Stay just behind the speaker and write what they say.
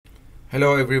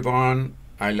Hello everyone,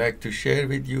 I'd like to share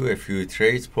with you a few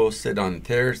trades posted on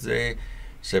Thursday,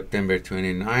 September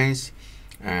 29th,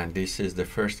 and this is the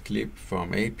first clip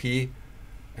from AP,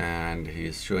 and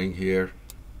he's showing here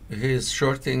he's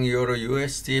shorting Euro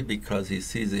USD because he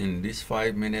sees in this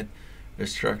 5-minute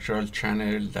structural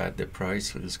channel that the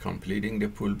price is completing the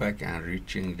pullback and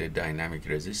reaching the dynamic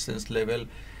resistance level,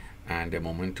 and the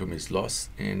momentum is lost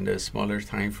in the smaller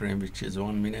time frame, which is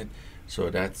 1 minute. So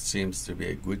that seems to be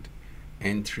a good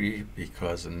entry,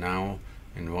 because now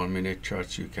in 1 minute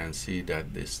charts you can see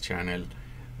that this channel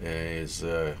is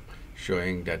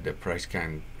showing that the price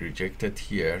can reject it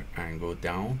here and go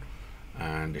down,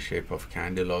 and the shape of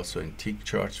candle also in tick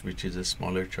charts, which is a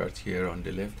smaller chart here on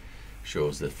the left,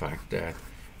 shows the fact that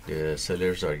the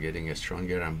sellers are getting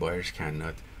stronger and buyers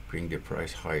cannot bring the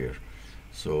price higher.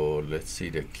 So let's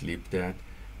see the clip that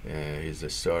is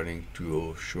starting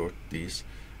to short this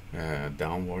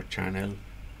downward channel,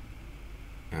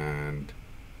 and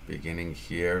beginning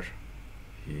here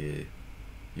he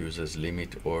uses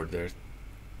limit order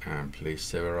and place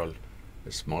several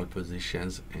small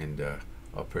positions in the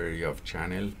upper area of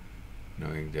channel,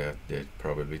 knowing that the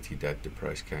probability that the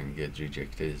price can get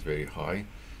rejected is very high.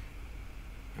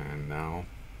 And now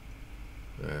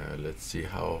let's see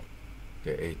how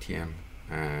the ATM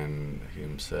and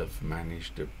himself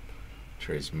manage the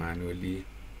trades manually.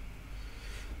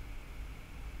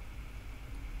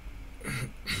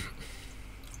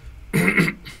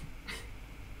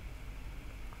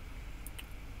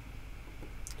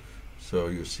 So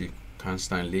you see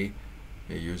constantly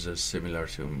he uses similar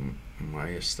to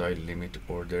my style limit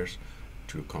orders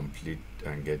to complete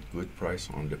and get good price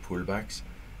on the pullbacks,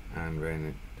 and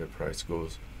when the price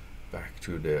goes back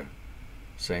to the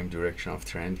same direction of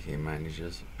trend, he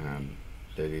manages and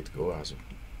let it go as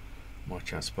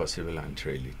much as possible and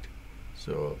trail it.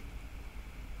 So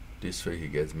this way he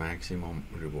gets maximum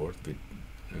reward with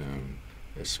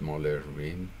a smaller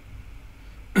win,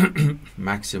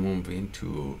 maximum win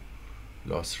to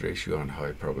loss ratio and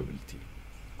high probability.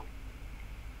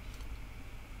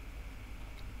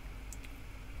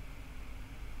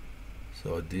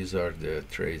 So these are the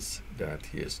trades that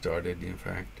he started. In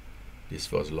fact,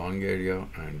 this was long area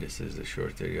and this is the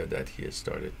short area that he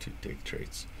started to take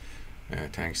trades.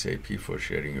 Thanks AP for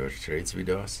sharing your trades with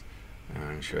us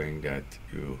and showing that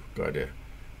you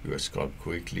scalp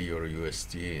quickly your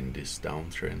USD in this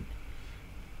downtrend.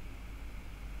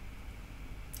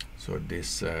 So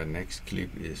this next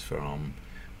clip is from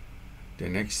the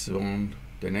next one.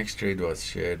 The next trade was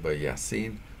shared by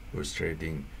Yasin, who's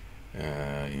trading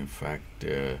in fact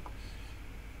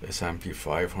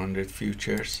S&P500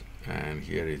 futures, and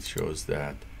here it shows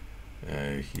that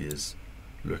he is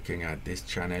looking at this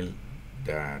channel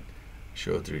that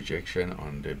showed rejection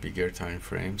on the bigger time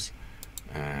frames,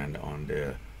 and on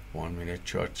the 1 minute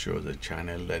chart shows a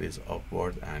channel that is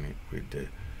upward, and with the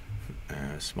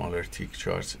smaller tick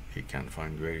charts he can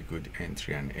find very good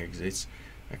entry and exits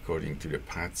according to the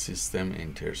PAAT system.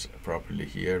 Enters properly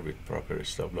here with proper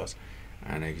stop loss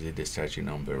and exit the strategy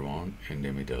number 1 in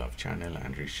the middle of channel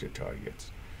and reach the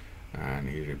targets, and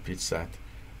he repeats that,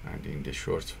 and in the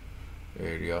short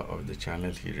area of the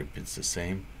channel he repeats the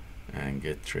same and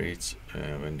get trades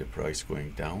when the price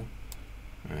going down,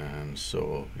 and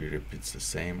so he repeats the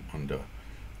same on the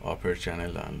upper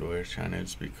channel and lower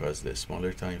channels, because the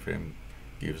smaller time frame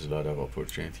gives a lot of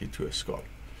opportunity to a scalp.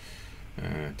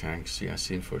 Thanks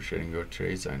Yasin for sharing your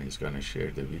trades, and he's going to share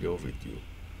the video with you,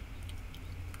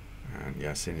 and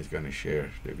Yasin is going to share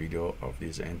the video of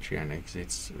these entry and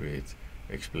exits with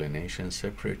explanation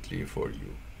separately for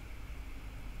you.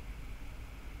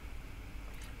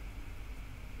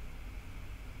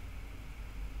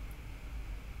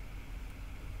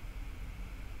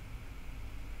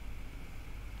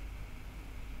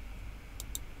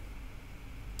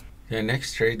 The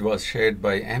next trade was shared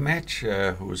by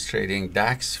MH, who's trading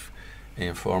DAX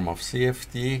in form of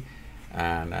CFD,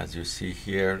 and as you see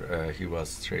here he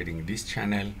was trading this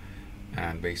channel,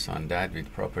 and based on that,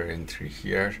 with proper entry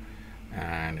here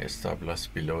and a stop loss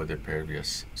below the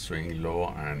previous swing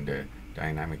low and the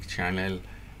dynamic channel,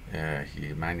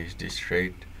 he managed this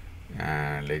trade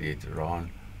and let it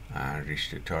run and reach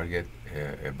the target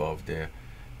above the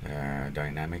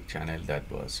dynamic channel that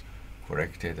was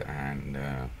corrected and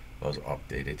was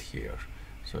updated here.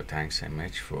 So thanks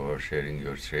MH for sharing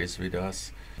your trades with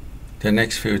us. The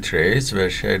next few trades were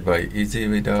shared by Easy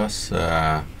with us,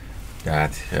 that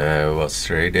was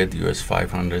traded US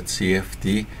 500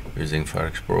 CFD using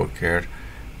Forex Broker.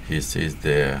 He sees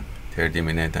the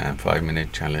 30-minute and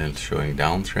 5-minute channel showing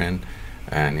downtrend,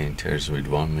 and enters with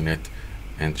 1 minute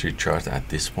entry chart at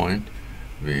this point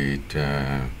with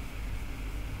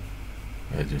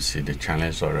As you see, the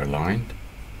channels are aligned,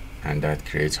 and that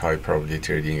creates high probability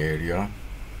trading area.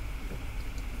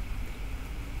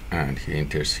 And he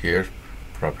enters here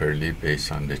properly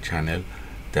based on the channel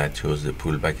that shows the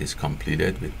pullback is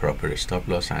completed with proper stop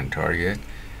loss and target,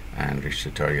 and reach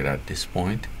the target at this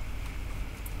point.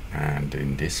 And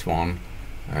in this one,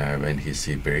 when he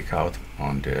see breakout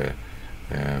on the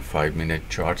 5-minute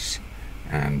charts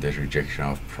and the rejection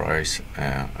of price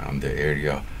on the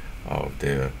area of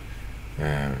the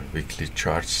weekly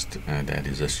charts, that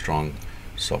is a strong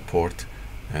support.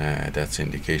 That's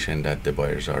indication that the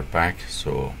buyers are back.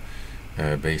 So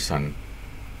based on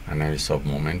analysis of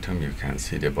momentum, you can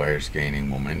see the buyers gaining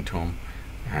momentum,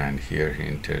 and here he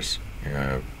enters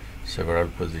several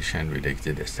positions with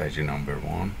exit strategy number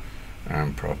 1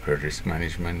 and proper risk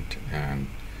management. And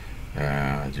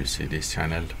as you see, this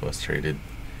channel was traded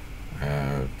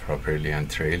properly and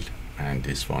trailed, and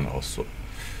this one also.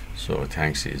 So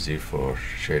thanks Easy for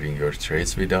sharing your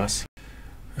trades with us.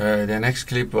 The next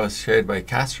clip was shared by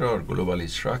Castro, our global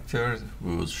instructor,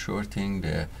 who was shorting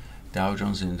the Dow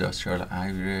Jones Industrial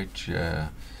Average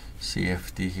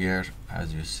CFD here.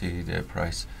 As you see, the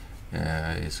price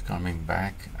is coming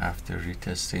back after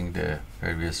retesting the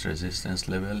previous resistance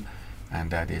level,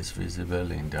 and that is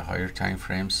visible in the higher time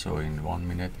frames. So in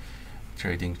 1-minute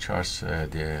trading charts,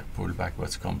 the pullback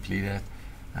was completed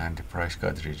and the price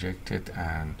got rejected,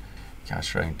 and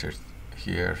Castro entered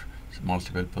here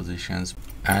multiple positions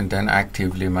and then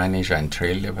actively manage and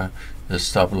trail the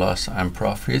stop loss and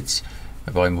profits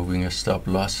by moving a stop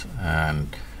loss.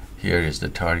 And here is the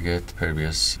target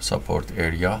previous support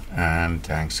area. And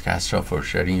thanks Castro for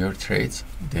sharing your trades.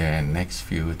 The next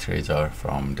few trades are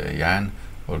from the Yan,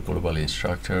 our global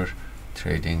instructor,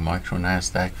 trading micro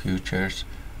Nasdaq futures,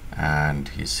 and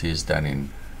he sees that in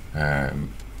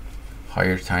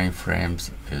higher time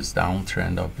frames is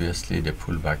downtrend. Obviously the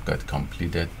pullback got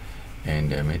completed in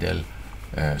the middle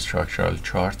structural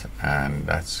chart, and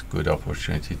that's good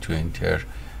opportunity to enter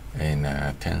in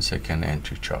a 10-second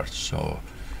entry chart. So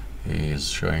he is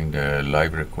showing the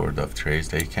live record of trades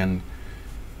taken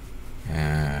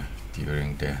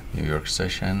during the New York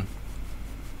session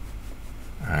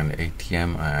and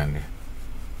ATM, and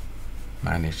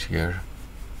manage here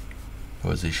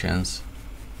positions.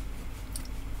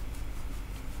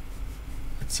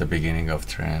 It's the beginning of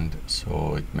trend,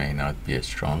 so it may not be as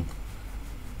strong.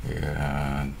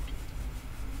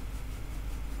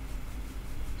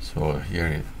 So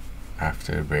here,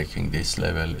 after breaking this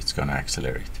level, it's gonna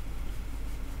accelerate.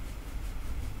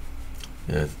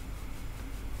 The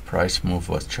price move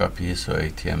was choppy, so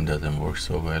ATM doesn't work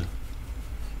so well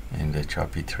in the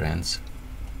choppy trends.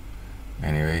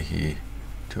 Anyway, he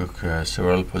took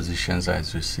several positions,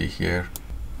 as you see here,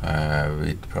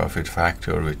 with profit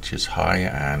factor which is high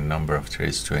and number of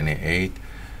trades 28,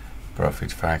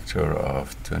 profit factor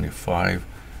of 25,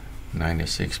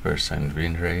 96%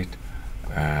 win rate,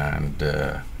 and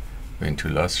win to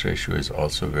loss ratio is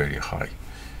also very high,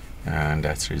 and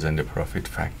that's the reason the profit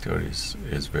factor is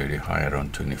very high,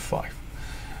 around 25.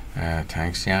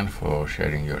 Thanks Yan for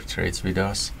sharing your trades with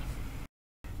us.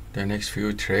 The next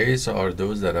few trades are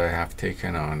those that I have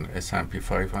taken on S&P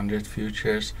 500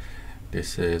 futures.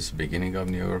 This is beginning of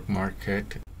New York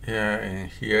market. And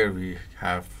here we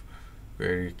have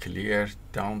very clear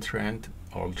downtrend.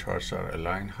 All charts are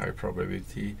aligned, high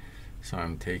probability. So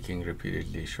I'm taking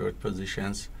repeatedly short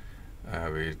positions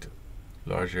with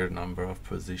larger number of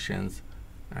positions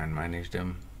and manage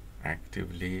them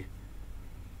actively,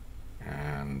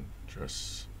 and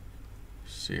just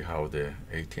see how the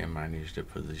ATM manage the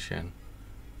position.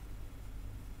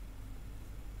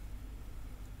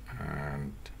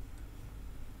 And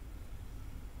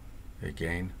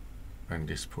again, when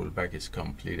this pullback is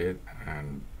completed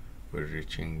and we're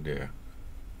reaching the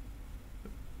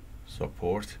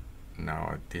support,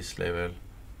 now at this level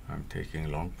I'm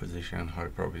taking long position, high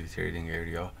probability trading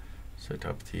area, set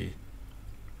up T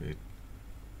with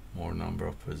more number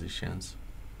of positions,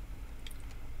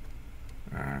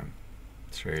 and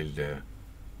trail the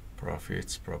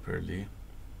profits properly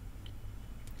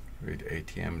with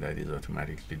ATM that is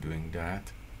automatically doing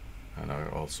that. And I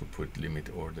also put limit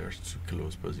orders to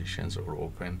close positions or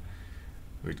open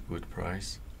with good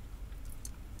price.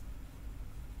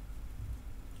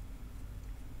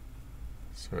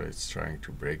 So it's trying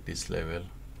to break this level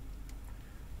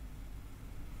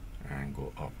and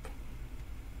go up.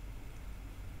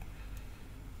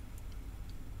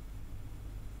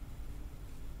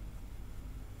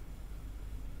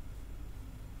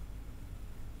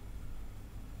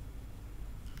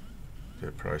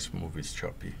 The price move is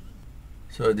choppy.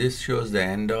 So this shows the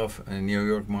end of a New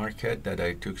York market that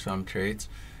I took some trades,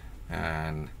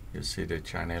 and You see the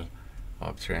channel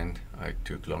uptrend. I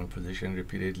took long position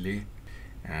repeatedly,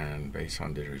 and based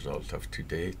on the result of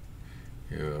today,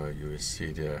 you will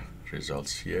see the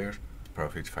results here.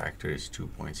 Profit factor is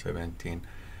 2.17,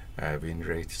 win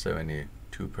rate 72%,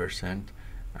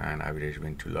 and average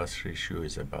win to loss ratio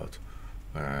is about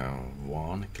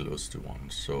 1, close to 1.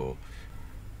 So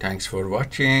thanks for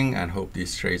watching, and hope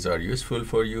these trades are useful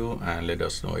for you, and let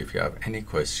us know if you have any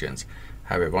questions.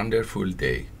 Have a wonderful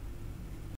day.